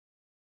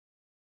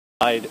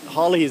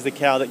Holly is the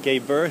cow that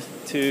gave birth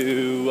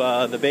to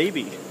the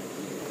baby.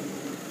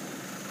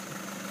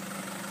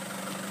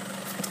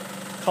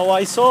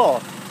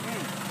 Kawaiso.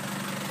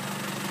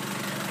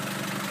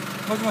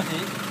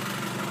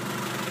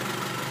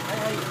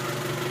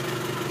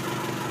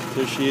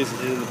 There she is,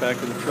 she's in the back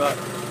of the truck.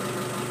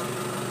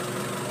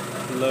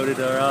 Loaded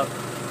her up.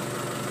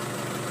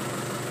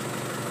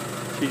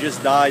 She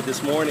just died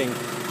this morning.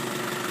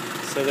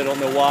 So they don't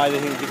know why. They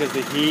think because of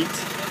the heat,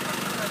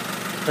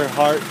 her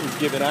heart was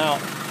given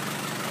out.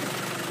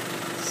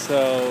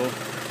 So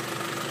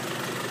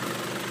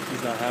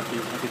he's not happy.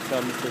 I could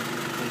tell Mr.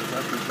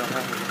 He's not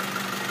happy.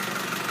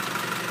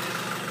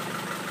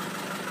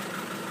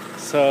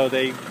 So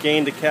they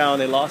gained a cow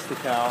and they lost the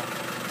cow.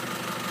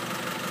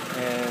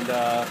 And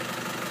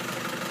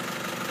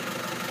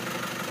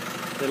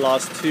they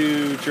lost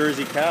 2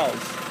 Jersey cows.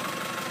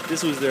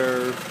 This was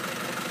their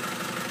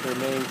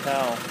main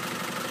cow.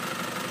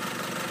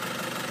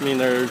 I mean,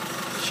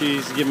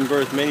 she's given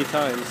birth many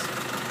times.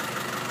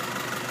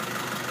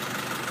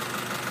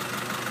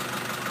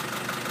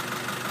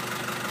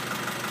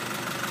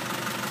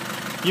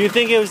 You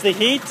think it was the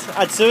heat,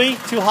 Atsui?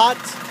 Too hot?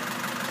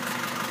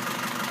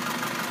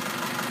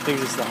 I think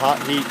it's the hot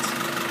heat.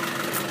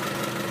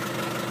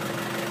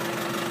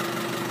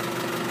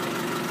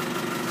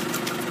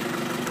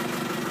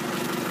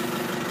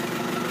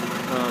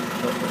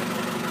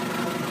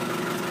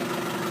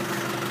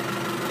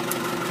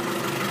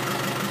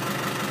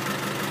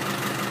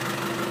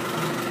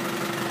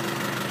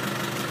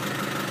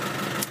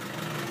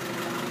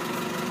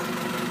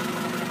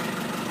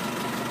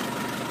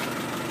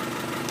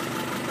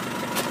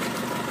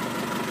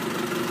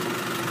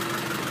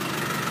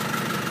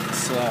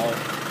 So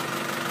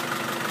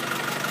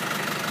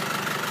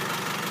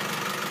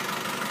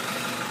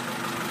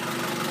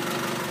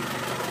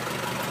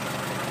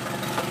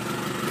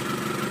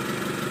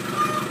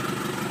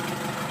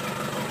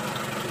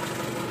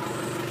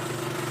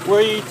where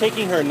are you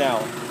taking her now?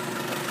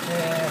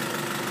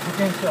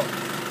 Potential.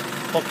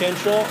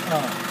 Potential?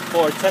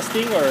 For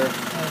testing or?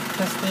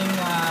 Testing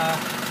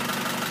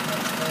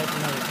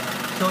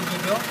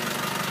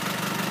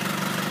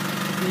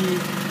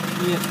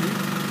BSC.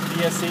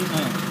 BSC?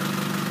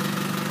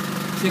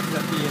 Check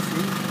the BSC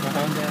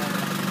and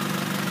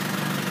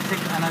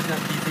check another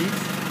disease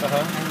and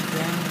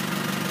then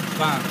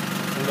burn.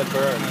 And then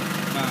burn.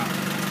 Burn.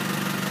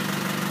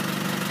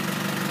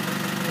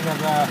 We have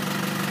a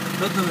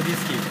lot of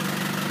risky.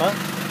 Huh?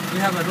 We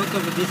have a lot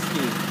of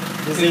risky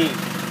Disease.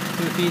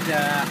 to feed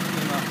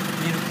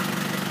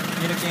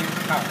milking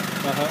cow.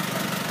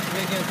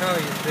 Milking cow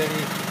is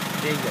very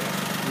dangerous.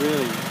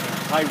 Really?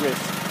 High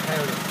risk. High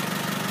risk.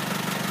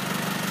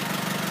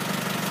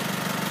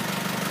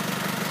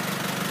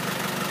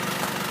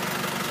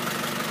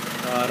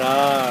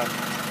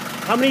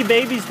 How many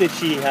babies did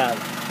she have?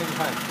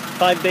 25.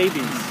 5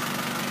 babies.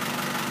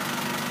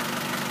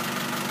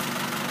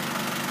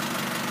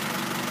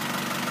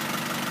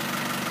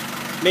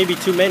 Maybe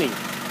too many.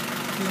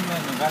 Too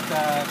many, but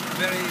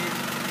very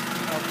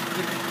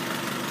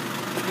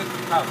good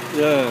cow.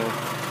 Yeah.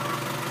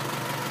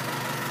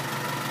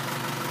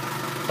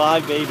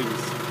 5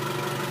 babies.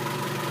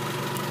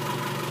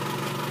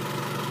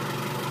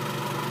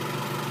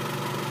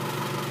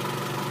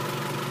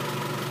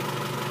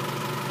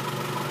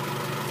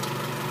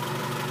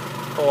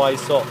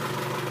 Kawaiso.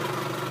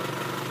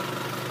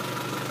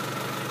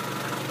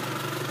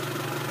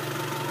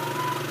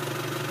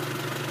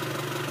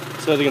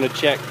 So they're going to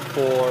check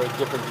for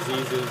different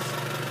diseases,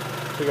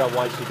 figure out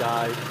why she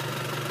died,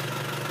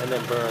 and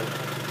then burn.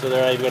 So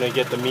they're not even going to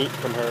get the meat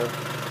from her.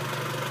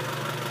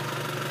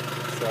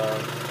 So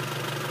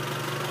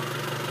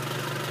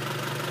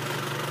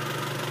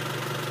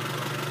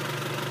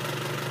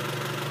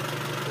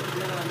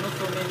there are not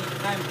so many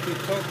times to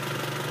talk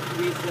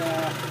with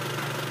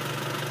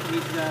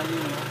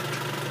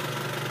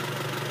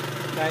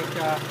like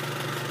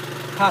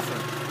person.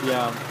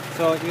 yeah.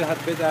 So you had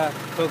better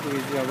talk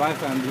with your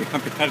wife and your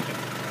parents.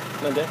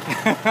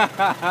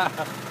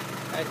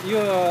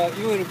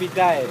 You will be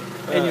die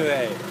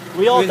anyway.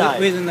 We all die.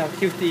 Within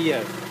 50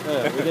 years.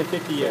 Within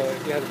 50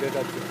 years. So you had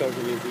better to talk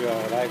with your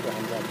wife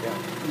and your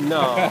parents.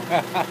 No.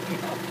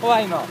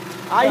 Why not?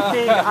 I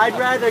think I'd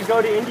rather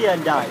go to India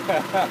and die.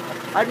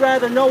 I'd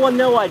rather no one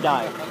know I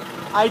died.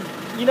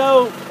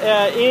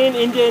 In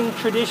Indian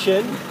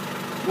tradition,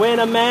 when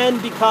a man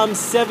becomes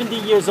 70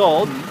 years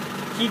old,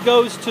 he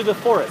goes to the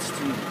forest.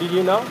 Did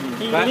you know?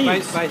 He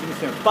leaves by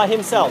himself. by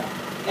himself.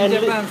 Yeah. In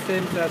Japan,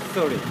 same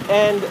story.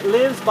 And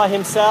lives by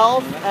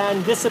himself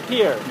and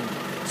disappears.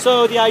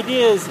 So the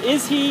idea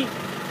is he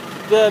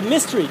the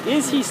mystery?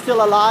 Is he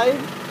still alive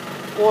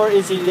or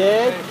is he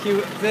dead?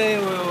 They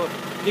will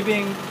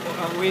living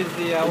with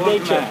the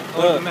nature,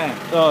 old man.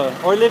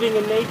 Or living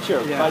in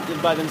nature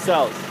by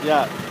themselves.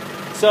 Yeah.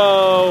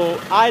 So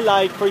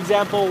I for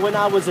example, when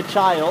I was a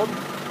child,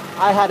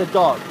 I had a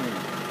dog.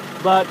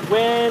 But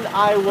when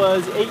I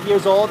was 8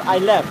 years old, I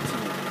left.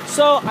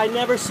 So I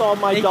never saw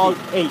my dog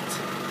 8.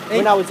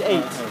 When I was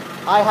 8.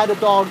 I had a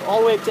dog all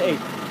the way up to 8.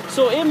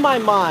 So in my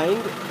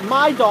mind,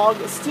 my dog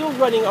is still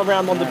running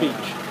around on the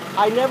beach.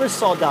 I never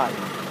saw die.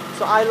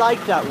 So I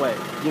like that way.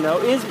 You know,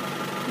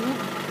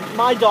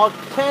 my dog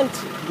can't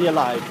be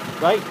alive,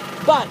 right?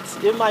 But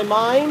in my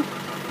mind,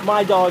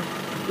 my dog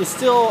is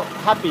still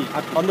happy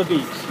on the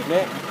beach.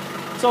 Yeah?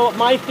 So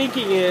my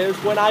thinking is,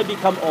 when I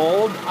become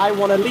old, I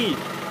want to leave.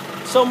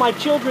 So my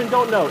children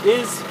don't know,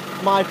 is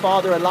my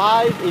father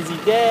alive? Is he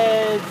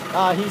dead?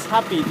 He's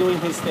happy doing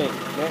his thing.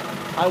 Yeah?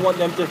 I want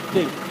them to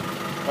think,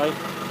 right?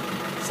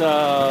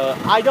 So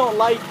I don't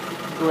like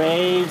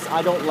graves.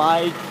 I don't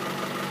like,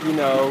 you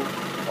know,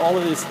 all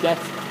of this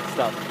death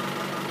stuff.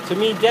 To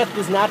me, death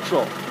is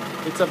natural.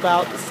 It's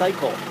about the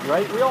cycle,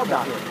 right? We all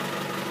die.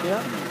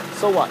 Yeah?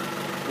 So what?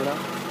 You know?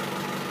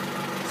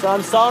 So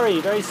I'm sorry,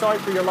 very sorry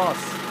for your loss.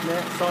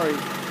 Yeah, sorry.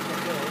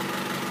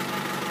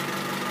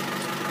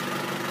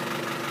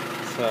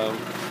 So